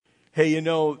Hey,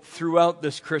 throughout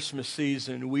this Christmas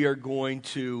season, we are going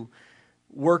to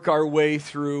work our way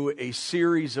through a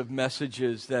series of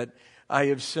messages that I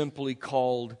have simply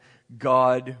called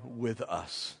God with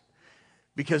Us.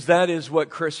 Because that is what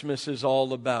Christmas is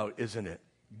all about, isn't it?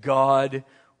 God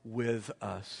with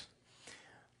us.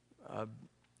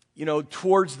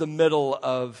 Towards the middle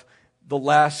of the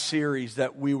last series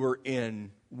that we were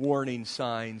in, Warning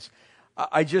Signs,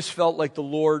 I just felt like the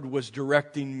Lord was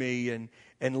directing me and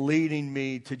leading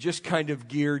me to just kind of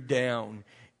gear down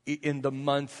in the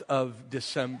month of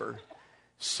December,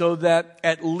 so that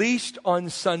at least on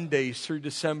Sundays through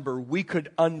December, we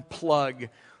could unplug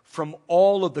from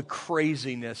all of the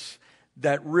craziness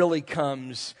that really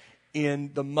comes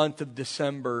in the month of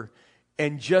December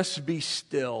and just be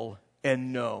still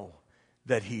and know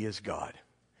that He is God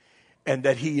and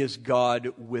that He is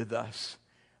God with us.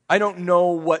 I don't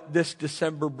know what this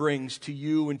December brings to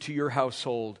you and to your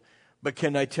household, but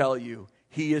can I tell you,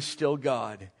 He is still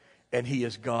God, and He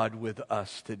is God with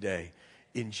us today,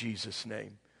 in Jesus'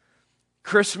 name.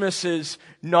 Christmas is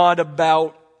not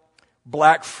about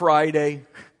Black Friday.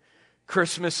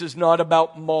 Christmas is not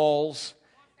about malls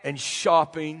and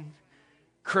shopping.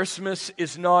 Christmas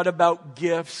is not about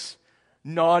gifts,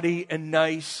 naughty and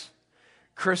nice.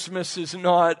 Christmas is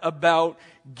not about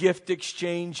gift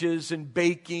exchanges and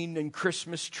baking and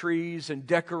Christmas trees and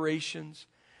decorations.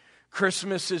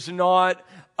 Christmas is not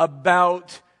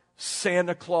about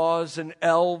Santa Claus and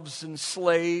elves and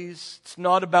sleighs. It's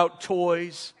not about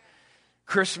toys.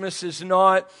 Christmas is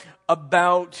not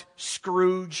about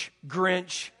Scrooge,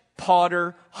 Grinch,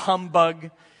 Potter,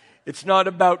 humbug. It's not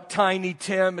about Tiny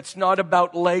Tim. It's not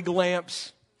about leg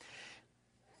lamps.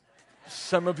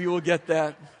 Some of you will get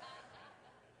that.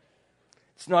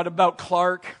 It's not about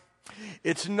Clark.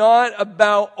 It's not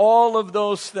about all of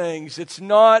those things. It's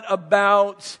not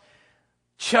about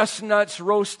chestnuts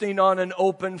roasting on an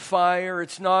open fire.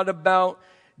 It's not about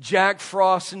Jack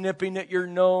Frost nipping at your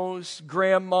nose,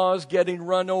 grandmas getting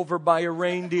run over by a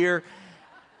reindeer.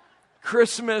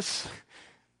 Christmas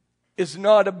is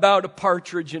not about a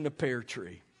partridge in a pear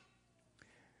tree.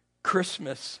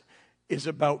 Christmas is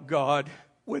about God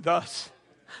with us.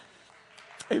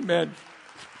 Amen.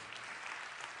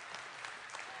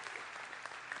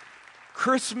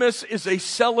 Christmas is a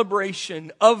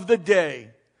celebration of the day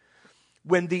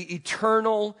when the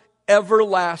eternal,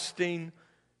 everlasting,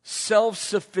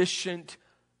 self-sufficient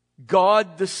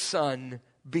God the Son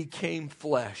became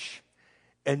flesh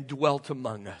and dwelt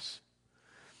among us.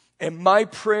 And my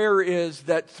prayer is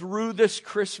that through this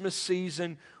Christmas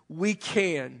season, we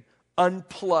can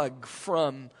unplug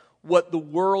from what the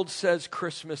world says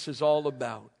Christmas is all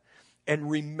about and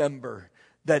remember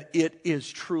that it is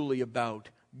truly about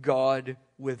God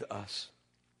with us.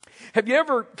 Have you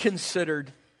ever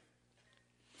considered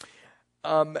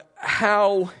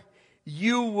how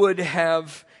you would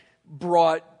have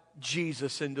brought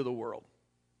Jesus into the world?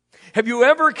 Have you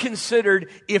ever considered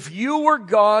if you were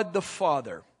God the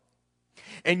Father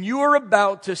and you were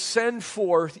about to send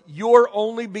forth your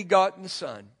only begotten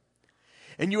Son,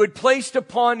 and you had placed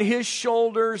upon His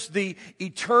shoulders the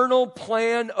eternal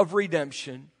plan of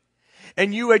redemption,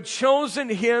 and you had chosen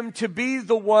Him to be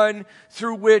the one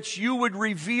through which you would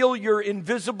reveal your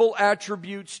invisible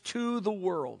attributes to the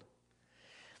world,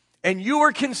 and you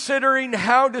were considering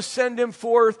how to send Him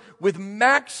forth with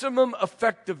maximum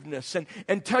effectiveness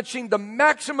and touching the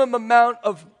maximum amount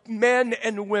of men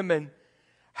and women,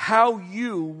 how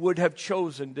you would have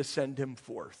chosen to send Him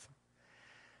forth.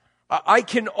 I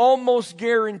can almost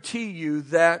guarantee you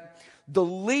that the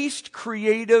least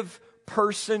creative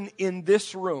person in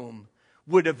this room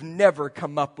would have never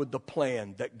come up with the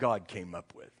plan that God came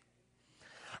up with.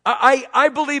 I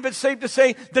believe it's safe to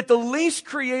say that the least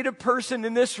creative person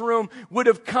in this room would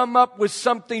have come up with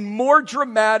something more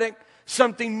dramatic,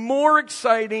 something more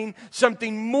exciting,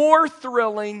 something more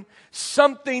thrilling,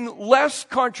 something less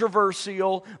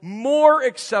controversial, more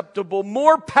acceptable,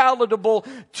 more palatable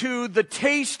to the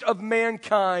taste of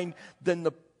mankind than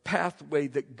the pathway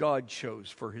that God chose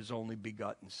for His only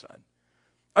begotten Son.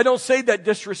 I don't say that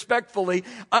disrespectfully.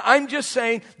 I'm just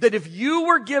saying that if you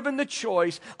were given the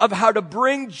choice of how to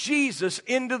bring Jesus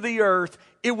into the earth,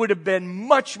 it would have been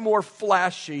much more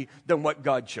flashy than what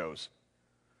God chose.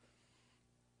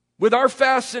 With our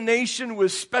fascination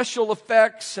with special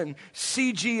effects and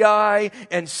CGI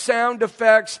and sound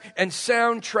effects and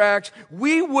soundtracks,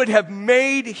 we would have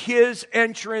made His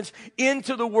entrance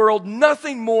into the world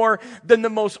nothing more than the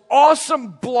most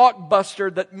awesome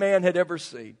blockbuster that man had ever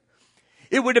seen.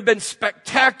 It would have been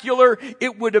spectacular.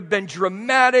 It would have been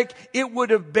dramatic. It would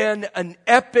have been an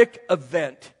epic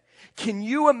event. Can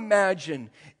you imagine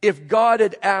if God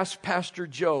had asked Pastor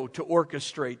Joe to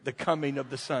orchestrate the coming of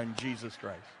the Son, Jesus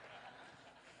Christ.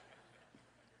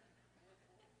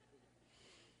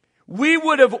 We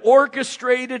would have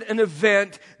orchestrated an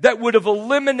event that would have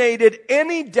eliminated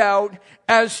any doubt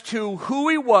as to who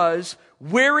he was,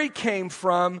 where he came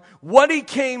from, what he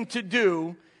came to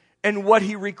do, and what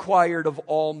he required of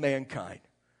all mankind.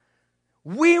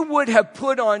 We would have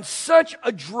put on such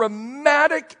a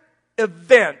dramatic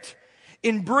event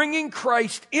in bringing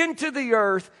Christ into the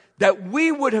earth that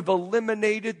we would have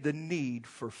eliminated the need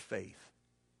for faith.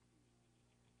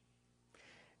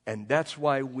 And that's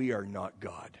why we are not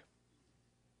God.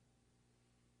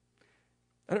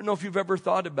 I don't know if you've ever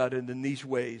thought about it in these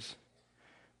ways,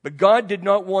 but God did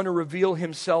not want to reveal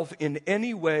himself in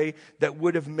any way that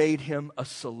would have made him a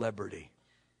celebrity,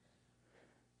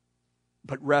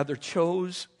 but rather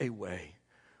chose a way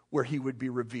where he would be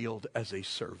revealed as a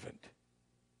servant.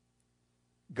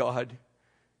 God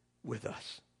with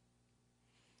us.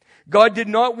 God did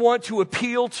not want to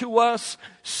appeal to us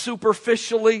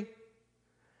superficially,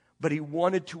 but he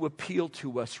wanted to appeal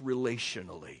to us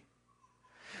relationally.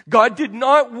 God did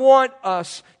not want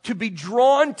us to be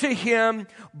drawn to him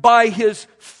by his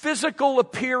physical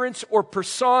appearance or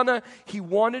persona. He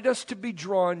wanted us to be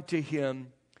drawn to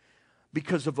him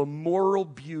because of a moral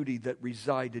beauty that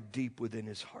resided deep within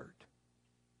his heart.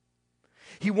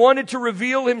 He wanted to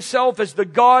reveal himself as the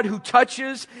God who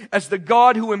touches, as the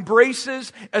God who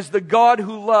embraces, as the God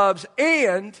who loves,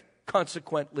 and,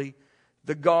 consequently,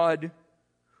 the God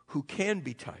who can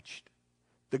be touched,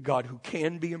 the God who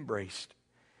can be embraced,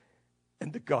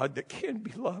 and the God that can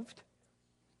be loved.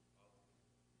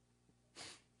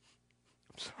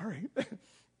 I'm sorry.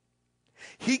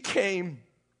 He came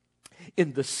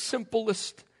in the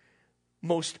simplest,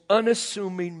 most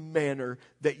unassuming manner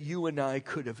that you and I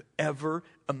could have ever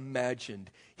imagined.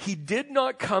 He did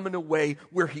not come in a way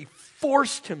where he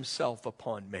forced himself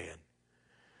upon man,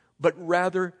 but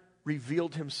rather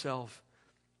revealed himself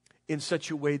in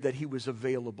such a way that he was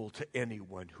available to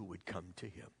anyone who would come to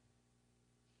him.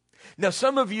 Now,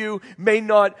 some of you may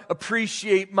not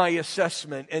appreciate my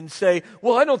assessment and say,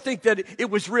 well, I don't think that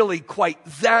it was really quite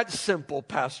that simple,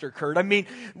 Pastor Kurt. I mean,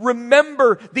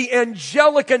 remember the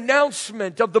angelic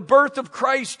announcement of the birth of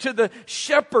Christ to the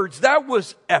shepherds. That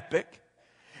was epic.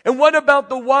 And what about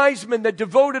the wise men that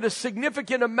devoted a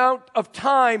significant amount of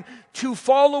time to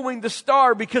following the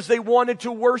star because they wanted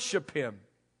to worship him?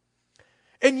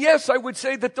 And yes, I would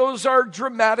say that those are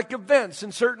dramatic events,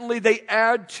 and certainly they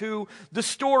add to the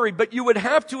story. But you would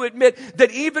have to admit that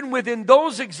even within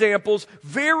those examples,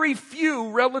 very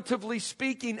few, relatively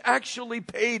speaking, actually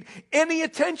paid any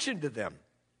attention to them.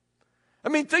 I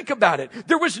mean, think about it.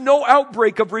 There was no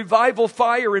outbreak of revival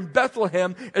fire in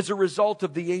Bethlehem as a result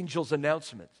of the angel's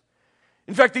announcements.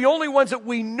 In fact, the only ones that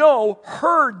we know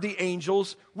heard the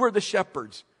angels were the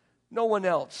shepherds. No one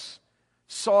else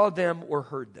saw them or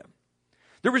heard them.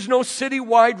 There was no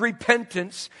citywide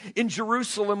repentance in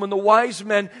Jerusalem when the wise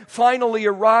men finally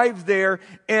arrived there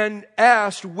and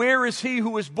asked, "Where is he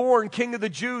who was born King of the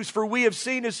Jews? For we have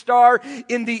seen his star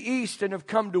in the east and have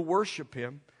come to worship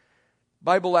him." The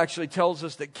Bible actually tells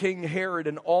us that King Herod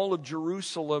and all of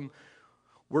Jerusalem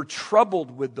were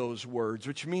troubled with those words,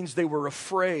 which means they were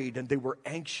afraid and they were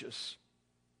anxious.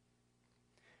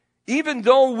 Even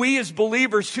though we as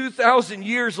believers 2,000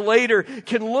 years later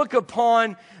can look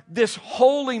upon this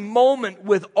holy moment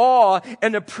with awe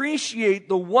and appreciate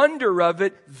the wonder of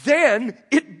it, then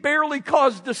it barely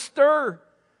caused a stir.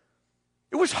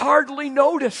 It was hardly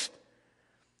noticed.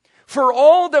 For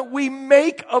all that we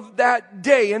make of that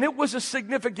day, and it was a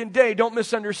significant day, don't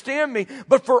misunderstand me,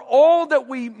 but for all that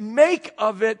we make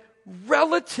of it,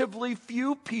 relatively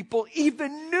few people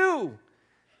even knew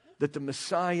that the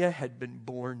Messiah had been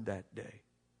born that day.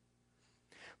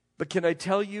 But can I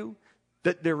tell you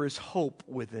that there is hope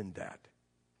within that?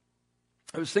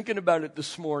 I was thinking about it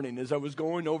this morning as I was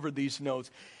going over these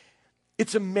notes.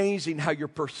 It's amazing how your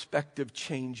perspective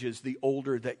changes the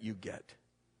older that you get.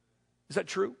 Is that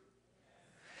true?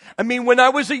 I mean, when I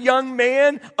was a young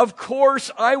man, of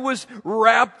course, I was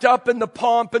wrapped up in the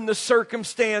pomp and the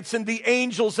circumstance and the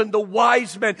angels and the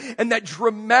wise men and that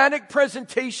dramatic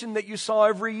presentation that you saw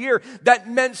every year. That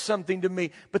meant something to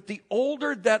me. But the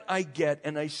older that I get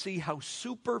and I see how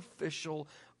superficial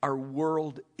our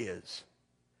world is,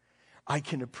 I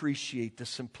can appreciate the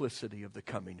simplicity of the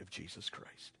coming of Jesus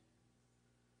Christ.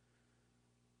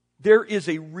 There is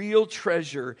a real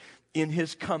treasure in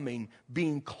his coming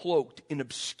being cloaked in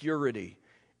obscurity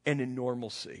and in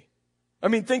normalcy. I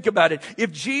mean, think about it.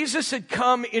 If Jesus had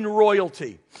come in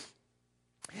royalty,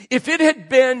 if it had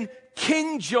been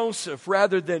King Joseph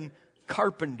rather than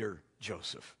Carpenter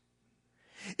Joseph,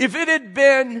 if it had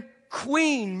been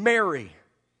Queen Mary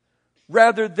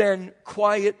rather than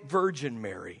quiet Virgin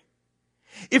Mary,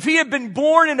 if he had been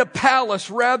born in a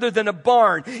palace rather than a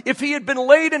barn, if he had been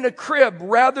laid in a crib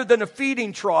rather than a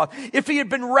feeding trough, if he had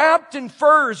been wrapped in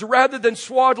furs rather than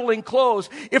swaddling clothes,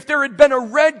 if there had been a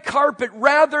red carpet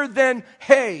rather than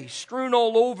hay strewn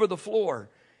all over the floor,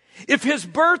 if his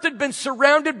birth had been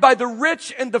surrounded by the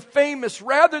rich and the famous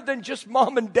rather than just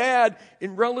mom and dad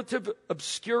in relative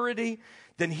obscurity,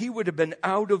 then he would have been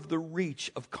out of the reach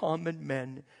of common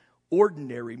men,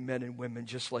 ordinary men and women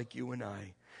just like you and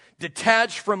I.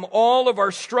 Detached from all of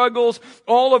our struggles,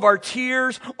 all of our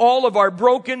tears, all of our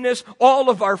brokenness, all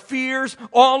of our fears,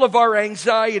 all of our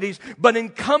anxieties. But in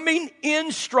coming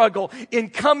in struggle, in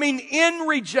coming in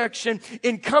rejection,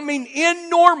 in coming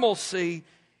in normalcy,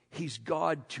 He's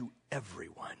God to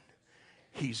everyone.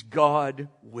 He's God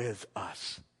with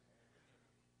us.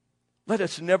 Let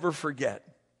us never forget,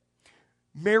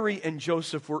 Mary and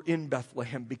Joseph were in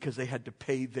Bethlehem because they had to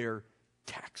pay their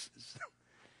taxes.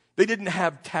 They didn't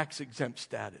have tax-exempt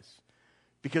status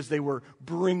because they were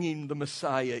bringing the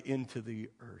Messiah into the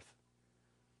earth.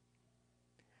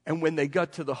 And when they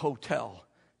got to the hotel,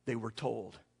 they were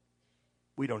told,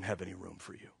 "We don't have any room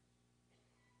for you."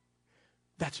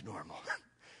 That's normal.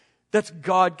 That's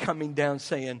God coming down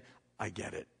saying, "I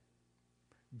get it."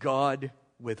 God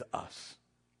with us.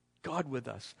 God with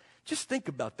us. Just think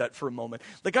about that for a moment.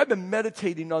 Like, I've been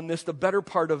meditating on this the better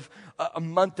part of a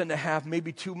month and a half,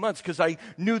 maybe 2 months, because I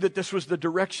knew that this was the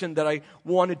direction that I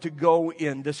wanted to go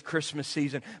in this Christmas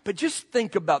season. But just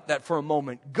think about that for a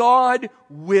moment. God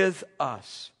with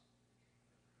us.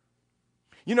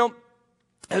 You know,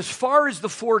 as far as the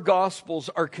four Gospels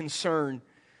are concerned,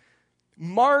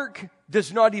 Mark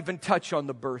does not even touch on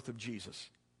the birth of Jesus.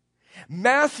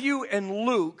 Matthew and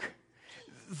Luke,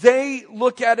 they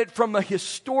look at it from a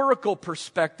historical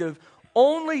perspective.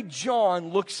 Only John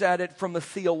looks at it from a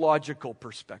theological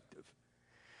perspective.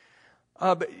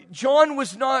 John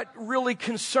was not really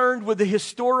concerned with the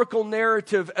historical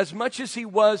narrative as much as he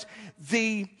was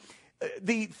the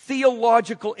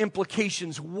theological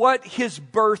implications, what his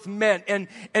birth meant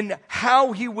and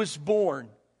how he was born.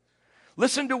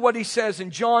 Listen to what he says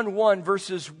in John 1,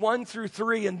 verses 1 through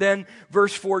 3, and then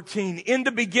verse 14. "In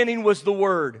the beginning was the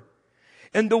Word,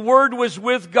 and the Word was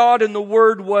with God, and the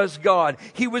Word was God.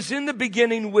 He was in the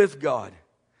beginning with God.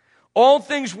 All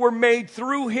things were made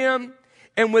through Him,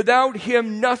 and without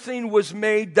Him nothing was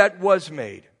made that was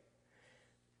made.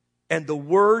 And the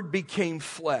Word became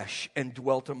flesh and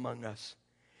dwelt among us.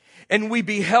 And we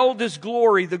beheld His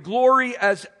glory, the glory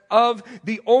as of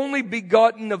the only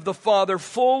begotten of the Father,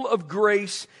 full of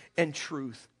grace and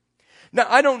truth." Now,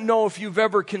 I don't know if you've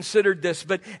ever considered this,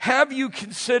 but have you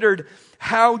considered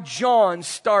how John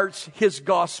starts his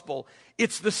gospel?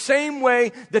 It's the same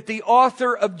way that the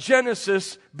author of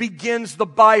Genesis begins the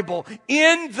Bible.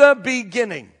 In the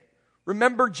beginning.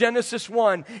 Remember Genesis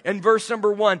 1 and verse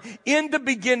number 1. In the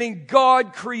beginning,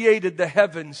 God created the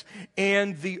heavens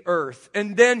and the earth.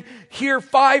 And then here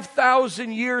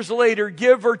 5,000 years later,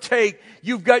 give or take,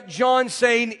 you've got John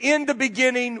saying, "In the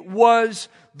beginning was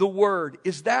the Word."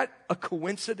 Is that a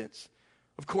coincidence?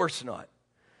 Of course not.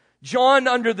 John,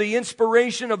 under the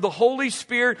inspiration of the Holy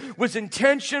Spirit, was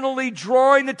intentionally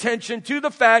drawing attention to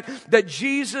the fact that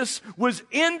Jesus was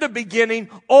in the beginning,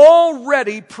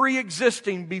 already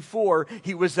pre-existing before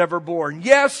He was ever born.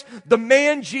 Yes, the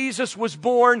man Jesus was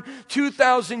born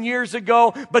 2,000 years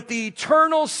ago, but the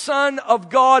eternal Son of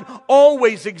God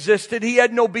always existed. He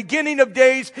had no beginning of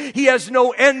days. He has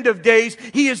no end of days.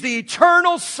 He is the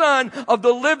eternal Son of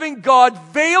the living God,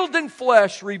 veiled in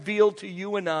flesh, revealed to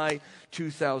you and I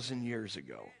 2,000 years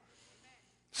ago.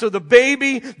 So the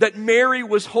baby that Mary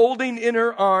was holding in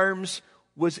her arms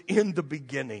was in the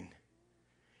beginning.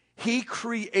 He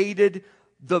created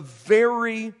the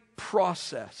very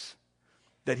process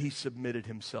that He submitted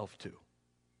Himself to.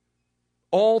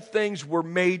 All things were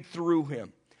made through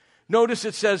Him. Notice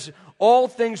it says all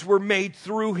things were made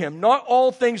through Him. Not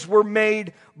all things were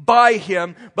made by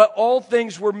Him, but all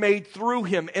things were made through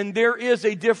Him. And there is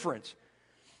a difference.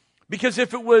 Because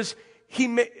if it was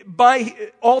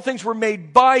all things were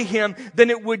made by Him, then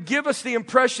it would give us the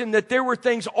impression that there were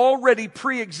things already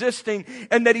pre-existing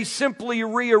and that He simply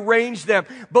rearranged them.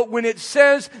 But when it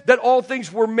says that all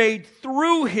things were made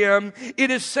through Him,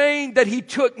 it is saying that He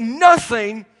took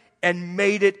nothing and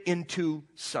made it into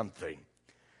something.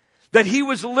 That He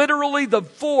was literally the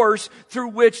force through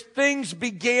which things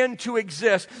began to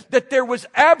exist. That there was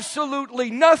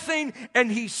absolutely nothing and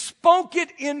He spoke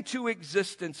it into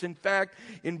existence. In fact,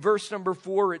 in verse number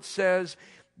 4 it says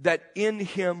that in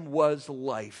him was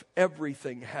life.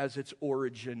 Everything has its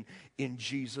origin in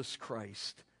Jesus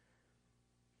Christ.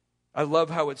 I love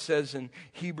how it says in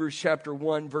Hebrews chapter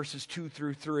 1, verses 2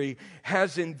 through 3,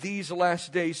 has in these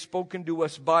last days spoken to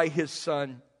us by his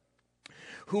Son,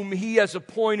 whom he has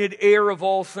appointed heir of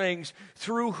all things,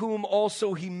 through whom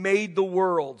also he made the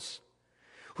worlds,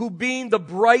 who being the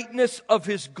brightness of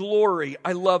his glory.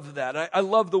 I love that. I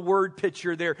love the word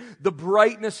picture there. The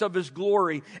brightness of his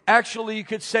glory. Actually, you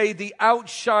could say the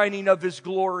outshining of his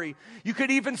glory. You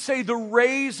could even say the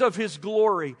rays of his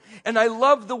glory. And I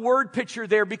love the word picture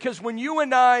there, because when you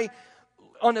and I,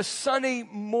 on a sunny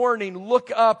morning,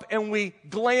 look up and we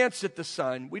glance at the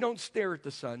sun. We don't stare at the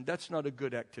sun. That's not a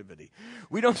good activity.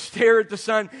 We don't stare at the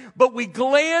sun, but we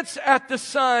glance at the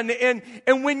sun. And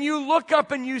when you look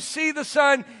up and you see the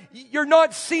sun, you're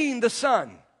not seeing the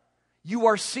sun. You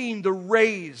are seeing the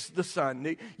rays, the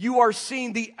sun. You are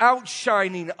seeing the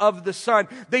outshining of the sun.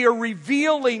 They are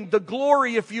revealing the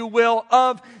glory, if you will,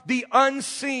 of the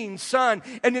unseen sun.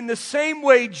 And in the same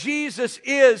way, Jesus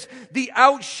is the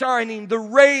outshining, the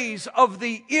rays of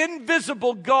the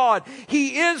invisible God.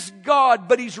 He is God,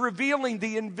 but he's revealing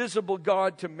the invisible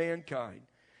God to mankind.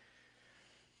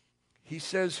 He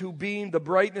says, who being the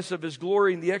brightness of his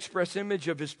glory and the express image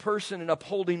of his person, and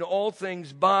upholding all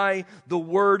things by the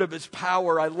word of his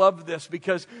power. I love this,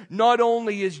 because not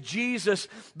only is Jesus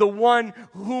the one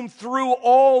whom through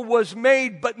all was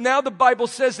made, but now the Bible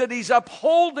says that he's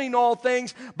upholding all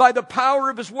things by the power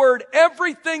of his word.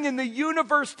 Everything in the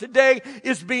universe today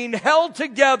is being held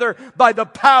together by the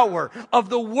power of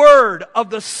the word of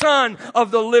the Son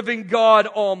of the living God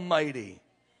Almighty.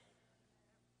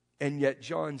 And yet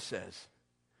John says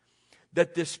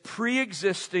that this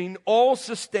pre-existing,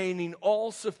 all-sustaining,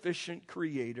 all-sufficient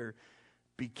Creator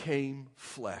became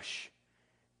flesh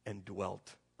and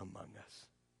dwelt among us.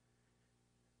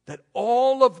 That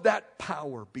all of that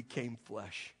power became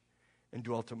flesh and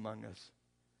dwelt among us.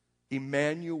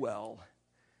 Emmanuel,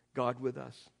 God with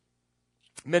us.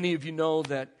 Many of you know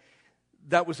that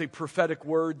that was a prophetic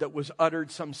word that was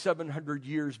uttered some 700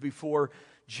 years before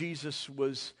Jesus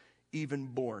was even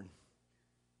born.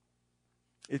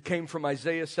 It came from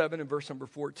Isaiah 7 and verse number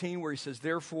 14, where he says,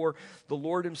 therefore the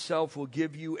Lord himself will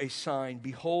give you a sign.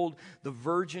 Behold, the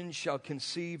virgin shall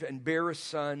conceive and bear a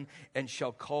son, and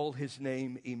shall call his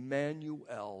name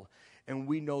Emmanuel. And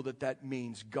we know that that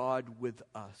means God with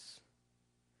us.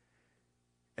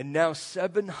 And now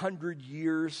 700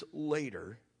 years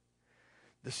later,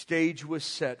 the stage was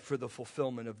set for the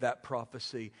fulfillment of that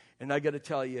prophecy. And I got to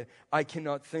tell you, I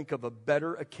cannot think of a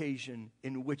better occasion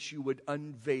in which you would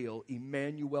unveil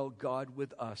Emmanuel, God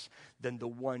with us, than the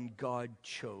one God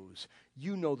chose.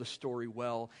 You know the story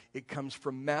well. It comes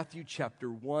from Matthew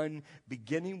chapter 1,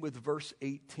 beginning with verse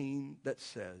 18, that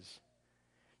says,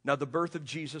 now the birth of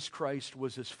Jesus Christ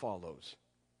was as follows.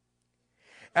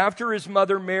 After his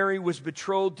mother Mary was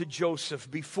betrothed to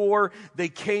Joseph, before they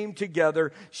came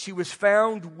together, she was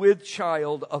found with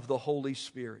child of the Holy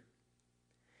Spirit.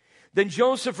 Then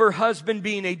Joseph, her husband,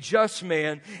 being a just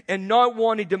man and not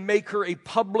wanting to make her a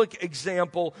public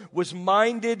example, was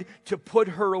minded to put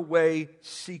her away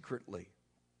secretly.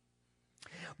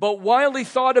 But while he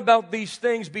thought about these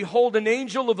things, behold, an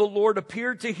angel of the Lord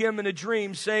appeared to him in a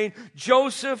dream, saying,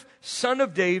 Joseph, son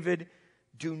of David,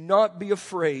 do not be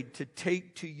afraid to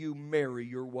take to you Mary,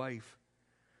 your wife,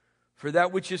 for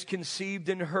that which is conceived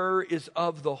in her is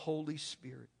of the Holy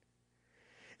Spirit.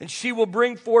 And she will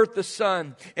bring forth the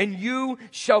Son, and you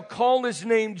shall call his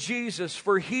name Jesus,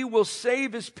 for he will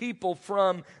save his people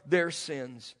from their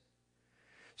sins.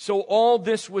 So all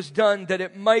this was done that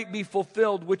it might be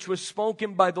fulfilled, which was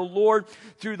spoken by the Lord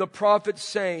through the prophet,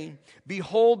 saying,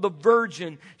 behold, the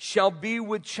virgin shall be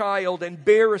with child and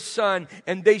bear a son,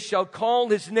 and they shall call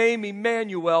his name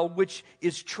Emmanuel, which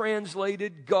is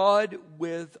translated God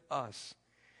with us.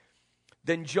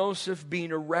 Then Joseph,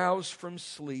 being aroused from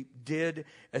sleep, did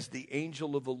as the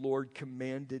angel of the Lord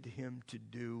commanded him to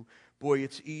do. Boy,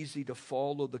 it's easy to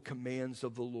follow the commands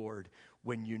of the Lord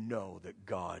when you know that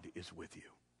God is with you.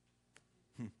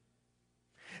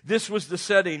 This was the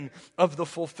setting of the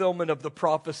fulfillment of the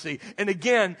prophecy. And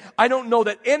again, I don't know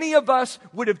that any of us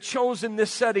would have chosen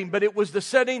this setting, but it was the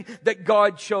setting that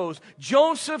God chose.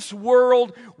 Joseph's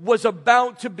world was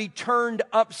about to be turned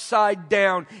upside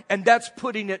down, and that's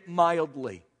putting it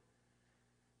mildly.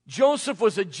 Joseph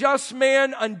was a just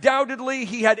man, undoubtedly.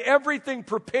 He had everything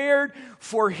prepared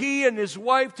for he and his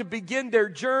wife to begin their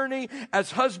journey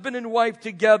as husband and wife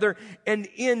together. And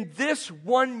in this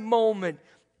one moment,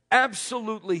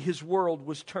 absolutely, his world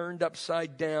was turned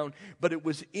upside down, but it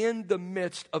was in the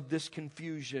midst of this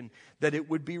confusion that it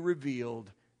would be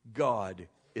revealed, God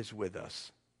is with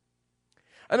us.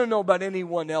 I don't know about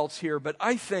anyone else here, but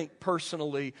I think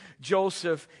personally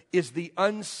Joseph is the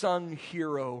unsung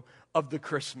hero of the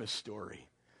Christmas story.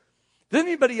 Does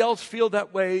anybody else feel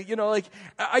that way?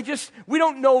 We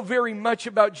don't know very much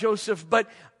about Joseph, but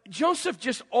Joseph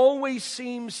just always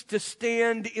seems to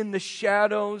stand in the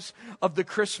shadows of the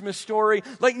Christmas story.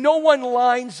 Like no one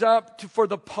lines up for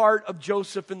the part of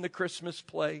Joseph in the Christmas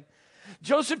play.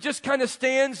 Joseph just kind of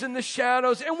stands in the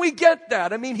shadows, and we get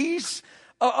that. I mean, he's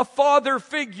a father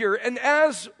figure, and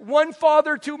as one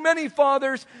father to many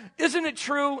fathers, isn't it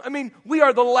true? I mean, we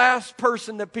are the last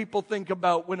person that people think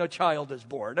about when a child is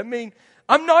born. I mean,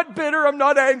 I'm not bitter, I'm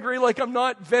not angry, like I'm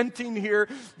not venting here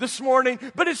this morning,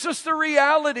 but it's just the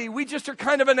reality. We just are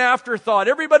kind of an afterthought.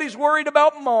 Everybody's worried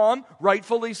about mom,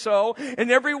 rightfully so,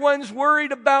 and everyone's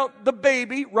worried about the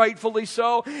baby, rightfully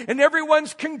so, and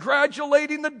everyone's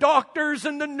congratulating the doctors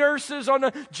and the nurses on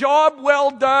a job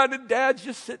well done, and dad's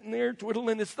just sitting there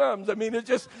twiddling his thumbs. I mean,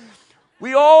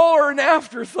 we all are an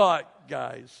afterthought,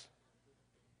 guys.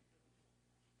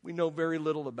 We know very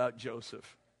little about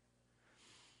Joseph.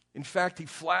 In fact, he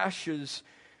flashes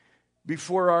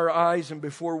before our eyes, and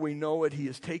before we know it, he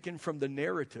is taken from the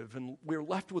narrative, and we're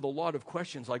left with a lot of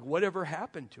questions like, whatever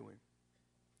happened to him?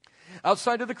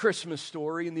 Outside of the Christmas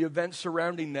story and the events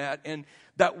surrounding that, and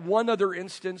that one other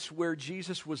instance where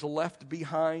Jesus was left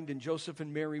behind and Joseph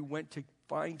and Mary went to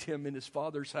find him in his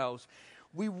father's house,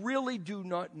 we really do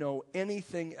not know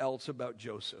anything else about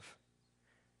Joseph.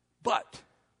 But,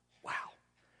 wow,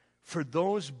 for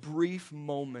those brief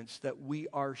moments that we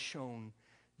are shown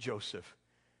Joseph,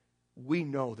 we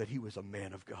know that he was a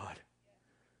man of God.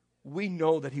 We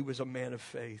know that he was a man of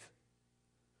faith.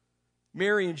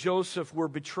 Mary and Joseph were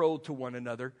betrothed to one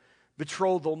another.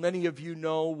 Betrothal, many of you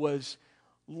know, was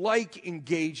like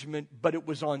engagement, but it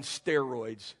was on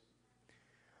steroids.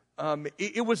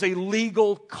 It was a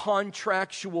legal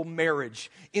contractual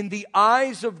marriage. In the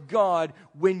eyes of God,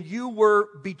 when you were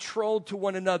betrothed to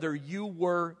one another, you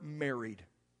were married.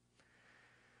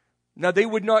 Now, they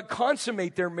would not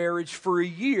consummate their marriage for a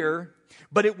year,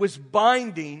 but it was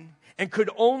binding and could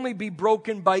only be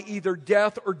broken by either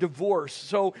death or divorce.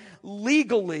 So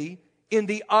legally, in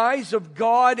the eyes of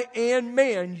God and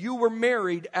man, you were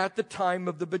married at the time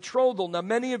of the betrothal. Now,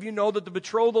 many of you know that the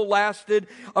betrothal lasted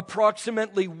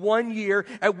approximately 1 year,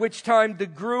 at which time the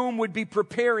groom would be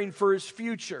preparing for his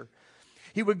future.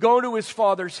 He would go to his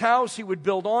father's house, he would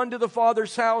build onto the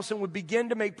father's house, and would begin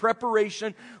to make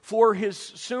preparation for his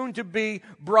soon-to-be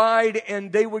bride,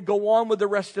 and they would go on with the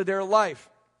rest of their life.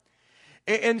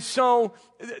 And so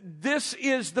this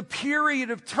is the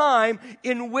period of time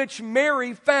in which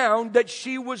Mary found that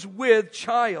she was with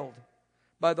child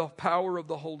by the power of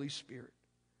the Holy Spirit.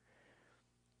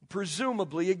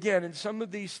 Presumably, again, and some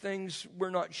of these things we're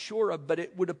not sure of, but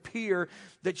it would appear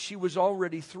that she was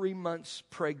already 3 months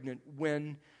pregnant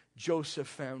when Joseph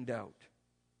found out.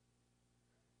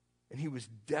 And he was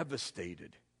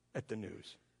devastated at the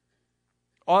news.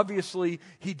 Obviously,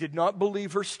 he did not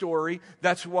believe her story.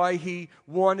 That's why he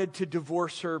wanted to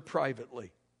divorce her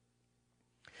privately.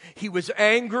 He was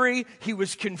angry. He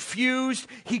was confused.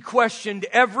 He questioned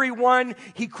everyone.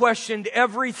 He questioned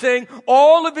everything.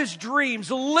 All of his dreams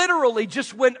literally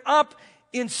just went up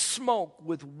in smoke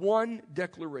with one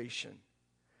declaration.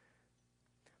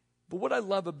 But what I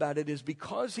love about it is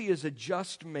because he is a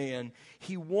just man,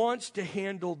 he wants to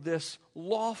handle this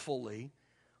lawfully,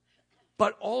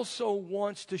 but also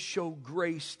wants to show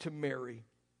grace to Mary.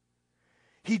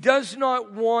 He does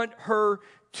not want her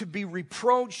to be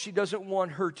reproached. He doesn't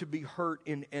want her to be hurt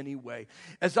in any way.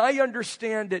 As I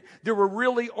understand it, there were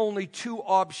really only two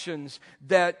options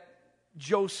that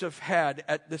Joseph had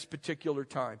at this particular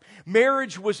time.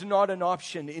 Marriage was not an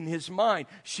option in his mind.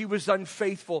 She was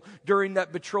unfaithful during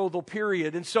that betrothal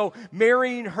period, and so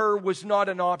marrying her was not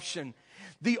an option.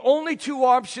 The only two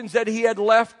options that he had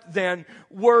left then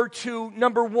were to,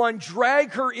 number one,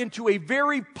 drag her into a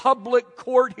very public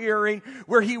court hearing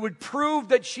where he would prove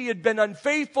that she had been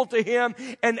unfaithful to him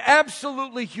and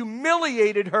absolutely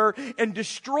humiliated her and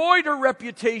destroyed her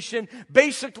reputation,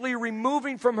 basically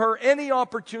removing from her any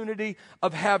opportunity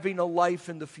of having a life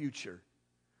in the future.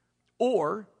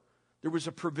 Or there was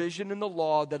a provision in the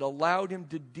law that allowed him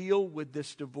to deal with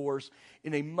this divorce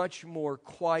in a much more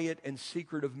quiet and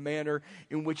secretive manner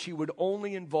in which he would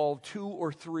only involve 2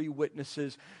 or 3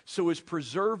 witnesses, so as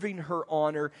preserving her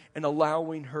honor and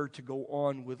allowing her to go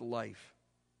on with life.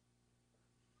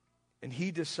 And he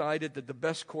decided that the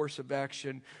best course of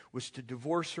action was to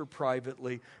divorce her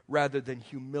privately rather than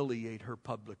humiliate her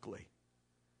publicly.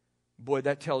 Boy,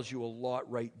 that tells you a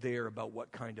lot right there about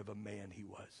what kind of a man he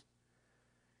was.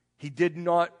 He did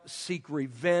not seek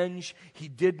revenge. He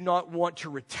did not want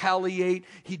to retaliate.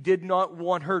 He did not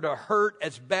want her to hurt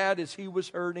as bad as he was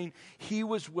hurting. He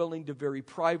was willing to very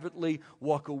privately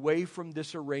walk away from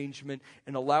this arrangement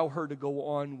and allow her to go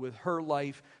on with her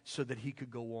life so that he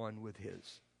could go on with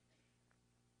his.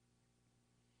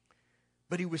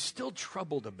 But he was still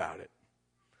troubled about it.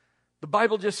 The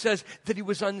Bible just says that he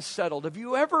was unsettled. Have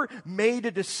you ever made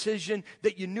a decision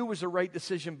that you knew was the right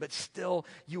decision, but still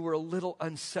you were a little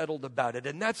unsettled about it?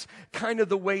 And that's kind of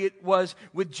the way it was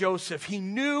with Joseph. He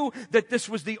knew that this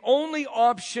was the only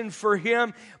option for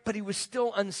him, but he was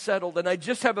still unsettled. And I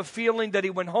just have a feeling that he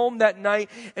went home that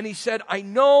night and he said, I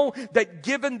know that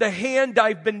given the hand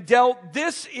I've been dealt,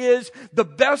 this is the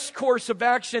best course of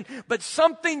action, but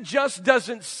something just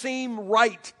doesn't seem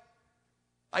right.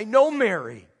 I know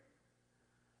Mary.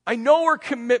 I know her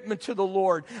commitment to the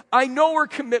Lord. I know her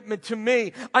commitment to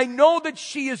me. I know that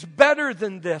she is better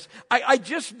than this. I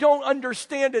just don't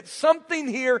understand it. Something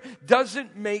here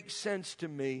doesn't make sense to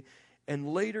me.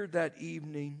 And later that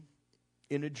evening,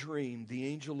 in a dream, the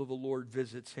angel of the Lord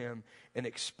visits him and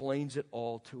explains it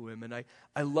all to him. And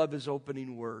I love his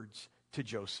opening words to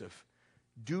Joseph.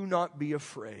 Do not be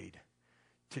afraid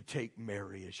to take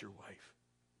Mary as your wife.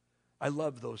 I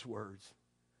love those words.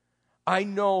 I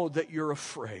know that you're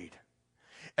afraid.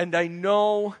 And I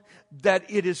know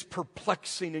that it is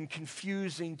perplexing and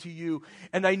confusing to you.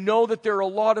 And I know that there are a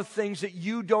lot of things that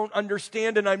you don't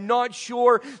understand. And I'm not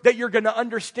sure that you're going to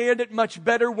understand it much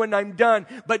better when I'm done.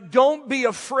 But don't be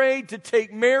afraid to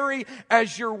take Mary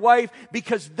as your wife,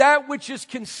 because that which is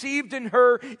conceived in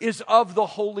her is of the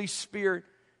Holy Spirit.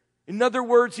 In other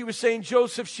words, he was saying,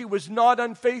 Joseph, she was not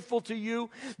unfaithful to you.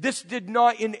 This did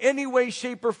not in any way,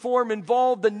 shape, or form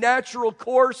involve the natural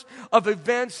course of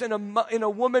events in a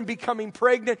woman becoming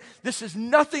pregnant. This is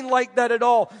nothing like that at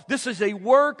all. This is a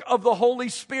work of the Holy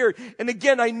Spirit. And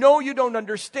again, I know you don't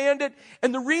understand it.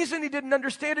 And the reason he didn't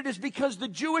understand it is because the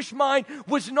Jewish mind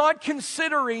was not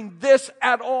considering this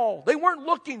at all. They weren't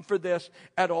looking for this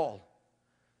at all.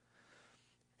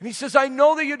 And he says, I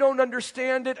know that you don't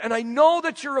understand it, and I know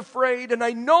that you're afraid, and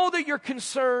I know that you're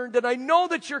concerned, and I know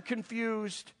that you're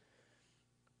confused.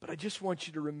 But I just want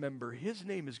you to remember, his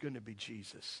name is going to be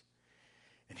Jesus.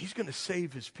 And he's going to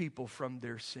save his people from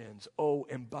their sins. Oh,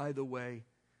 and by the way,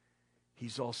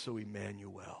 he's also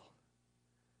Emmanuel,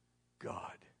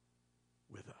 God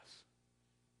with us.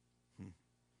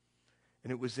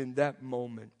 And it was in that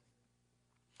moment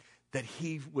that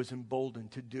he was emboldened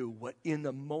to do what in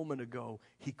a moment ago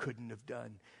he couldn't have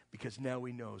done, because now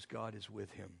he knows God is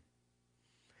with him.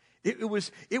 It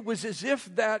was as if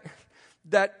that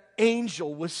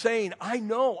angel was saying, I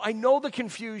know the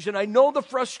confusion, I know the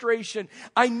frustration,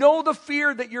 I know the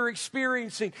fear that you're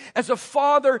experiencing. As a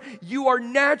father, you are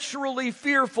naturally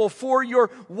fearful for your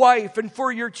wife and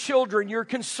for your children. You're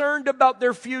concerned about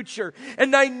their future.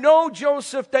 And I know,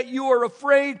 Joseph, that you are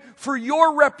afraid for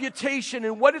your reputation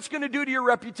and what it's going to do to your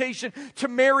reputation to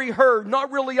marry her,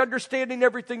 not really understanding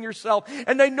everything yourself.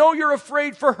 And I know you're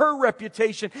afraid for her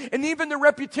reputation and even the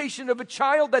reputation of a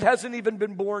child that hasn't even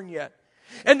been born yet.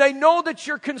 And I know that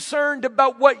you're concerned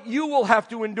about what you will have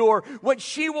to endure, what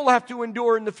she will have to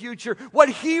endure in the future, what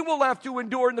he will have to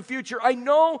endure in the future. I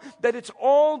know that it's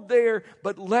all there,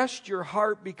 but lest your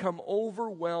heart become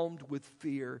overwhelmed with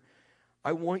fear,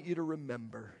 I want you to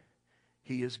remember,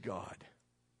 he is God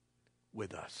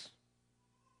with us.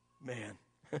 Man,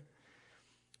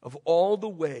 of all the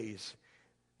ways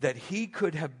that he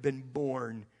could have been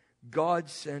born, God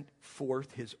sent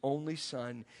forth his only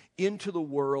son into the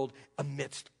world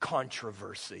amidst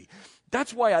controversy.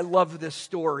 That's why I love this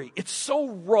story. It's so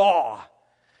raw.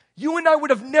 You and I would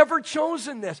have never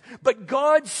chosen this, but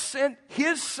God sent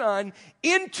his son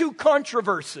into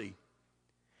controversy.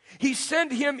 He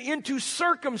sent him into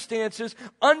circumstances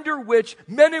under which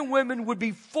men and women would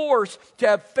be forced to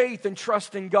have faith and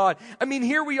trust in God. I mean,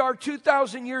 here we are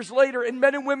 2,000 years later, and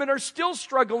men and women are still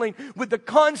struggling with the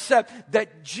concept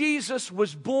that Jesus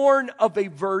was born of a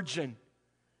virgin.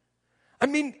 I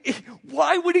mean,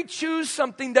 why would he choose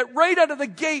something that right out of the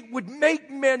gate would make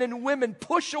men and women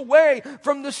push away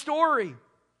from the story? Wow.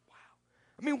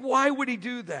 I mean, why would he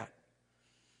do that?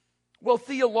 Well,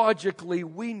 theologically,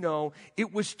 we know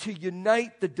it was to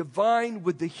unite the divine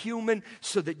with the human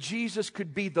so that Jesus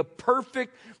could be the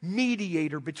perfect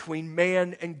mediator between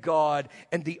man and God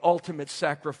and the ultimate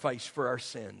sacrifice for our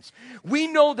sins. We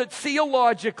know that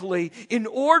theologically, in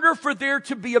order for there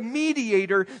to be a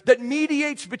mediator that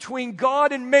mediates between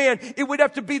God and man, it would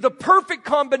have to be the perfect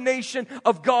combination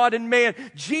of God and man.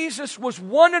 Jesus was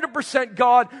 100%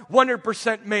 God,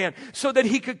 100% man, so that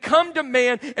he could come to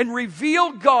man and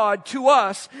reveal God to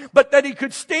us, but that he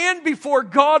could stand before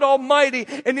God Almighty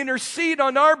and intercede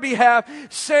on our behalf,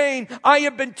 saying, I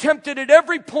have been tempted at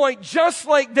every point just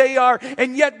like they are,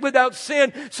 and yet without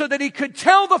sin, so that he could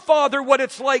tell the Father what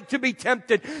it's like to be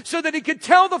tempted, so that he could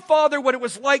tell the Father what it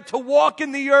was like to walk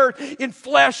in the earth in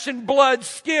flesh and blood,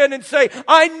 skin, and say,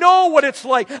 I know what it's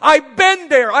like. I've been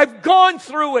there. I've gone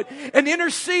through it, and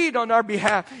intercede on our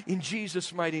behalf in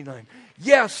Jesus' mighty name.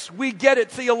 Yes, we get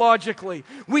it theologically.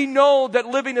 We know that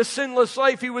living a sinless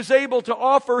life, he was able to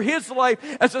offer his life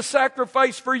as a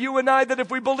sacrifice for you and I, that if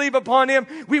we believe upon him,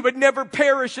 we would never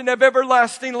perish and have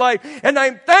everlasting life. And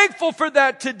I'm thankful for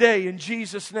that today in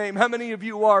Jesus' name. How many of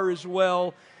you are as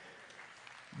well?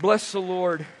 Bless the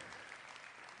Lord.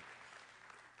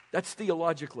 That's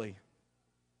theologically.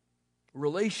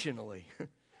 Relationally,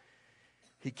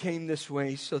 he came this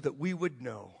way so that we would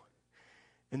know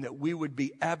and that we would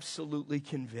be absolutely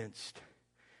convinced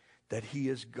that he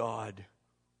is God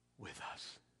with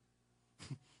us.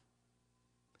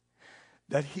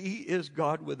 That he is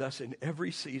God with us in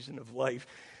every season of life.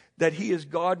 That he is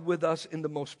God with us in the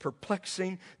most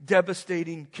perplexing,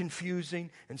 devastating,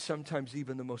 confusing, and sometimes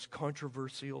even the most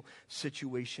controversial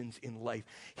situations in life.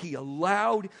 He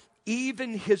allowed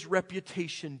even his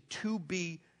reputation to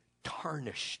be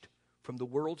tarnished from the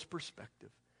world's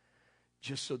perspective,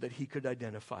 just so that he could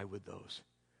identify with those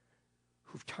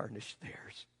who've tarnished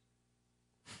theirs.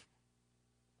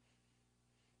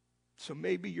 So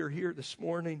maybe you're here this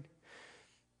morning,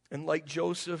 and like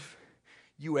Joseph,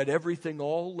 you had everything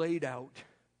all laid out,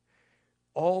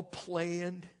 all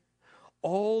planned,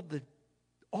 all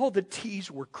the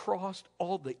T's were crossed,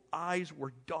 all the I's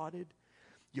were dotted.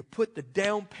 You put the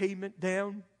down payment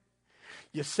down.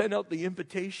 You sent out the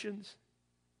invitations.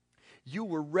 You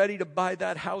were ready to buy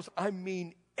that house. I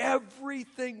mean,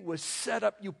 everything was set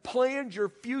up. You planned your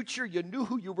future. You knew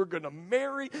who you were going to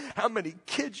marry, how many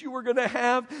kids you were going to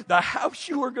have, the house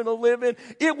you were going to live in.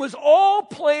 It was all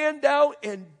planned out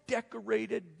and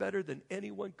decorated better than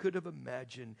anyone could have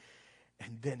imagined.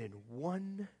 And then in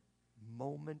one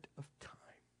moment of time,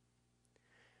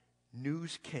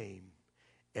 news came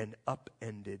and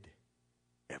upended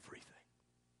everything.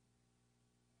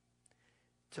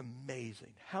 It's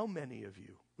amazing. How many of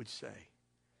you would say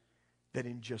that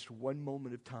in just one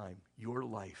moment of time, your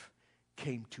life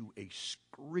came to a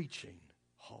screeching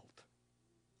halt?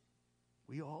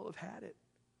 We all have had it.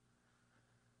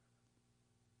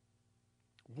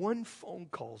 One phone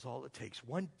call is all it takes.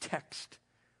 One text,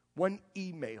 one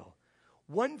email,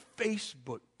 one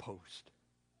Facebook post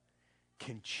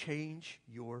can change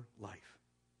your life.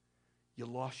 You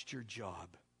lost your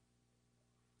job.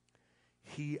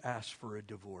 He asked for a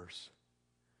divorce.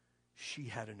 She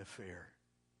had an affair.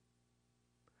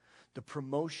 The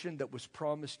promotion that was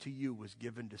promised to you was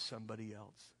given to somebody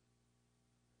else.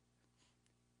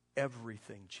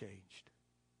 Everything changed.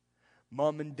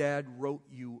 Mom and dad wrote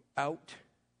you out.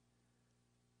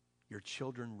 Your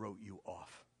children wrote you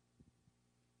off.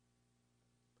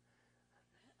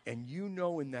 And you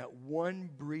know in that one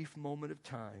brief moment of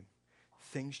time,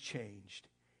 things changed,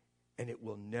 and it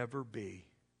will never be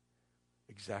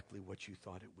exactly what you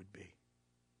thought it would be.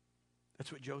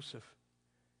 That's what Joseph,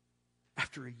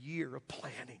 after a year of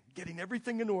planning, getting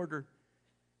everything in order,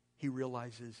 he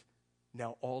realizes,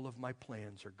 now all of my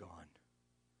plans are gone,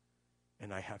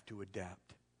 and I have to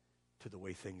adapt to the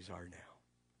way things are now.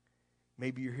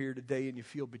 Maybe you're here today and you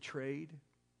feel betrayed.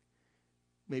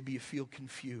 Maybe you feel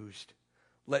confused,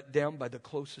 let down by the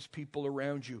closest people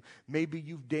around you. Maybe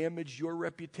you've damaged your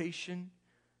reputation,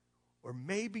 or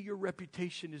maybe your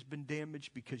reputation has been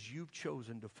damaged because you've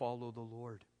chosen to follow the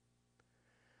Lord.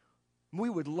 We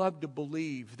would love to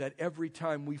believe that every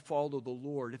time we follow the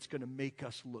Lord, it's going to make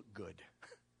us look good.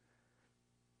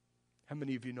 How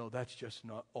many of you know that's just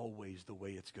not always the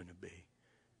way it's going to be?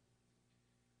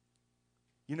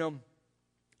 You know,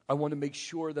 I want to make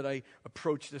sure that I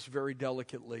approach this very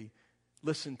delicately.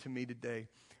 Listen to me today.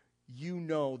 You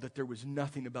know that there was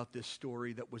nothing about this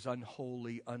story that was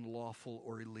unholy, unlawful,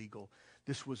 or illegal.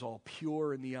 This was all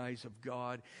pure in the eyes of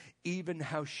God. Even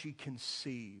how she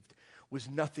conceived was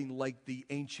nothing like the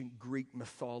ancient Greek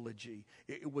mythology.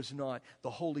 It was not. The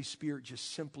Holy Spirit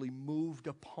just simply moved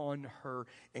upon her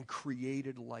and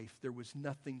created life. There was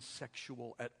nothing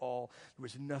sexual at all. There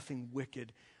was nothing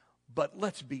wicked. But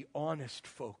let's be honest,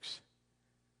 folks.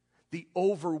 The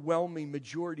overwhelming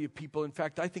majority of people, in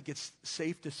fact, I think it's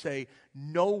safe to say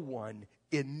no one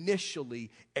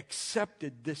initially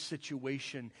accepted this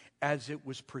situation as it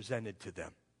was presented to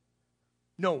them.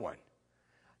 No one.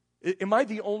 Am I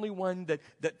the only one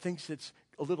that thinks it's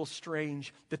a little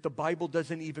strange that the Bible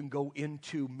doesn't even go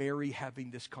into Mary having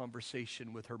this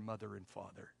conversation with her mother and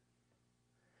father?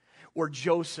 Or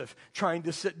Joseph trying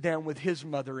to sit down with his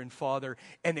mother and father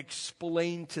and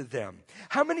explain to them.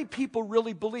 How many people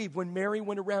really believe when Mary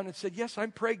went around and said, yes,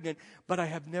 I'm pregnant, but I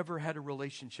have never had a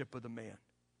relationship with a man?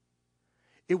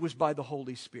 It was by the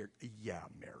Holy Spirit. Yeah,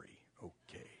 Mary,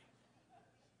 okay.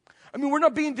 I mean, we're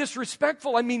not being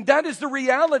disrespectful. I mean, that is the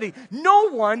reality.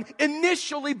 No one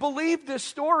initially believed this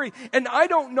story, and I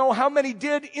don't know how many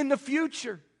did in the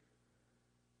future.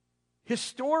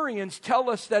 Historians tell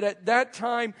us that at that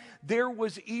time, there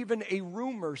was even a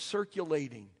rumor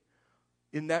circulating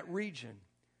in that region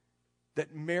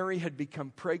that Mary had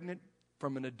become pregnant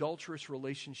from an adulterous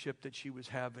relationship that she was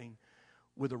having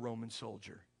with a Roman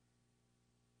soldier.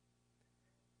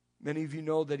 Many of you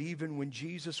know that even when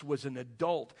Jesus was an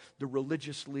adult, the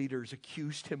religious leaders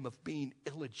accused him of being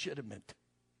illegitimate.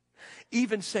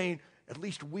 Even saying, at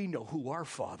least we know who our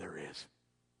Father is.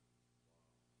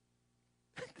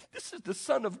 This is the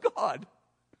Son of God.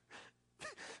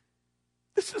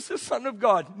 This is the Son of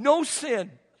God. No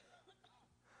sin.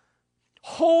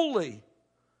 Holy.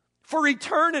 For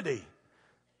eternity.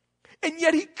 And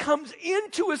yet he comes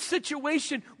into a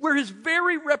situation where his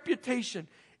very reputation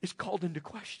is called into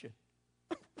question.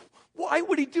 Why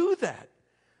would he do that?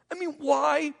 I mean,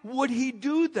 why would he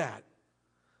do that?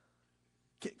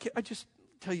 Can I just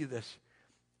tell you this?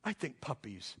 I think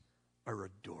puppies are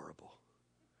adorable.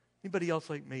 Anybody else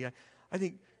like me? I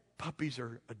think puppies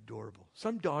are adorable.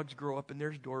 Some dogs grow up and they're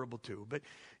adorable too. But,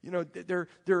 you know,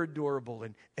 they're adorable.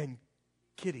 And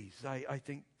kitties, I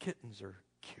think kittens are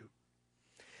cute.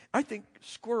 I think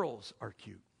squirrels are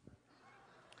cute.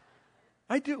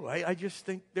 I do. I just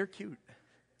think they're cute.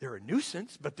 They're a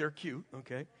nuisance, but they're cute,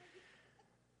 okay?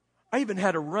 I even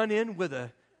had a run-in with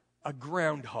a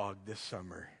groundhog this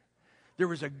summer. There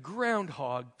was a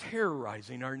groundhog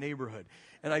terrorizing our neighborhood.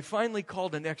 And I finally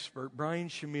called an expert. Brian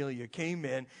Shamilia came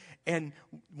in, and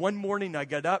one morning I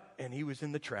got up, and he was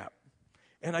in the trap.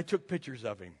 And I took pictures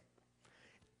of him.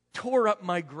 Tore up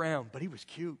my ground, but he was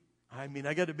cute. I mean,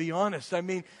 I got to be honest. I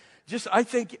mean, I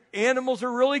think animals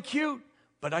are really cute.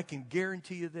 But I can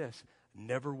guarantee you this,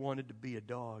 never wanted to be a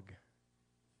dog.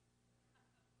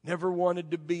 Never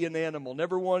wanted to be an animal.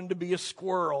 Never wanted to be a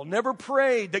squirrel. Never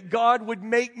prayed that God would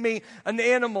make me an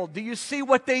animal. Do you see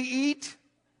what they eat?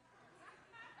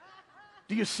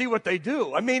 Do you see what they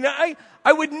do? I mean, I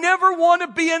would never want to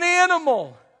be an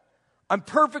animal. I'm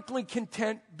perfectly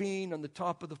content being on the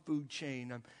top of the food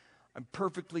chain. I'm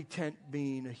perfectly content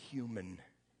being a human.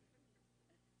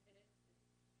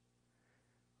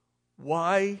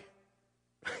 Why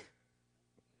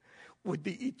would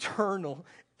the eternal,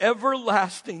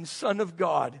 everlasting Son of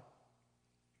God,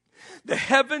 the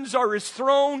heavens are his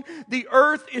throne, the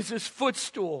earth is his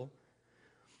footstool.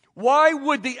 Why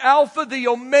would the Alpha, the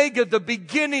Omega, the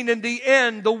beginning and the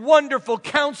end, the wonderful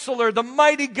Counselor, the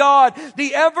mighty God,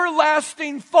 the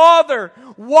everlasting Father,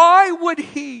 why would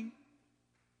he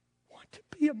want to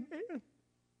be a man?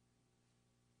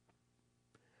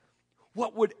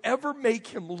 What would ever make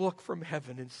him look from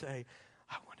heaven and say,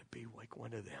 I want to be like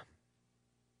one of them?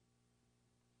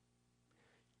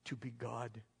 To be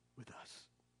God with us.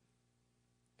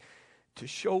 To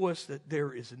show us that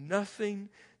there is nothing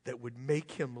that would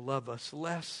make him love us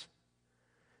less.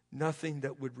 Nothing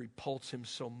that would repulse him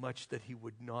so much that he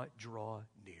would not draw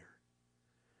near.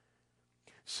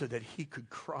 So that he could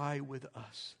cry with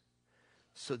us.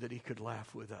 So that he could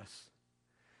laugh with us.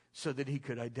 So that he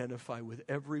could identify with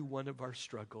every one of our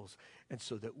struggles, and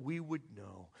so that we would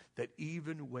know that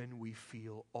even when we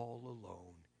feel all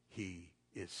alone, he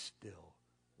is still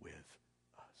with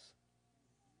us.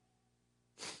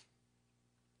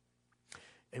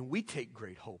 And we take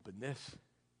great hope in this,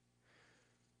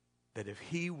 that if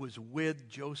he was with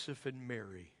Joseph and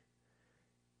Mary,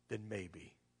 then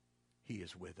maybe he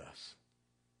is with us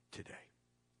today.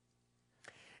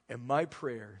 And my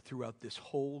prayer throughout this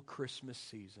whole Christmas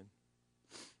season,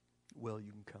 well, you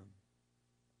can come.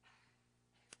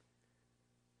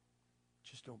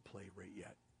 Just don't play right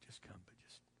yet. Just come, but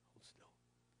just hold still.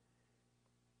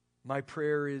 My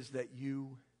prayer is that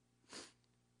you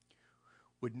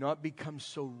would not become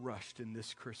so rushed in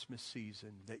this Christmas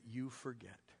season that you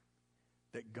forget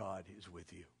that God is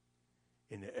with you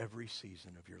in every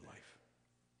season of your life.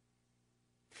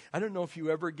 I don't know if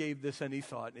you ever gave this any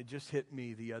thought, and it just hit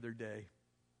me the other day.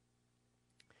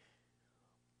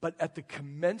 But at the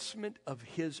commencement of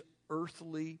his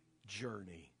earthly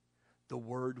journey, the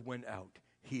word went out.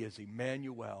 He is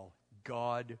Emmanuel,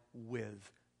 God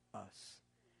with us.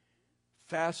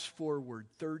 Fast forward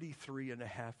 33 and a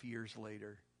half years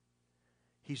later,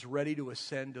 he's ready to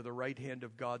ascend to the right hand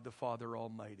of God the Father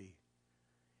Almighty.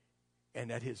 And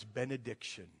at his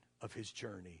benediction of his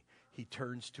journey, he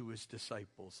turns to his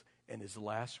disciples, and his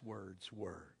last words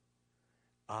were,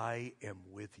 I am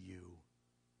with you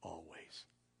always,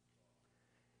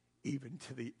 even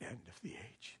to the end of the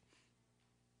age.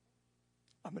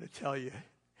 I'm going to tell you,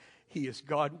 he is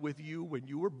God with you when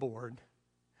you were born,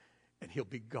 and he'll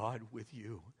be God with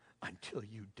you until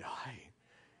you die.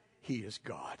 He is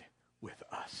God with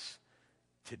us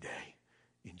today.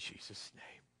 In Jesus'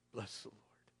 name, bless the Lord.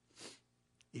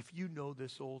 If you know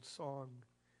this old song,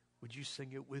 would you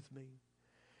sing it with me?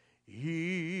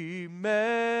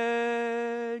 Emmanuel.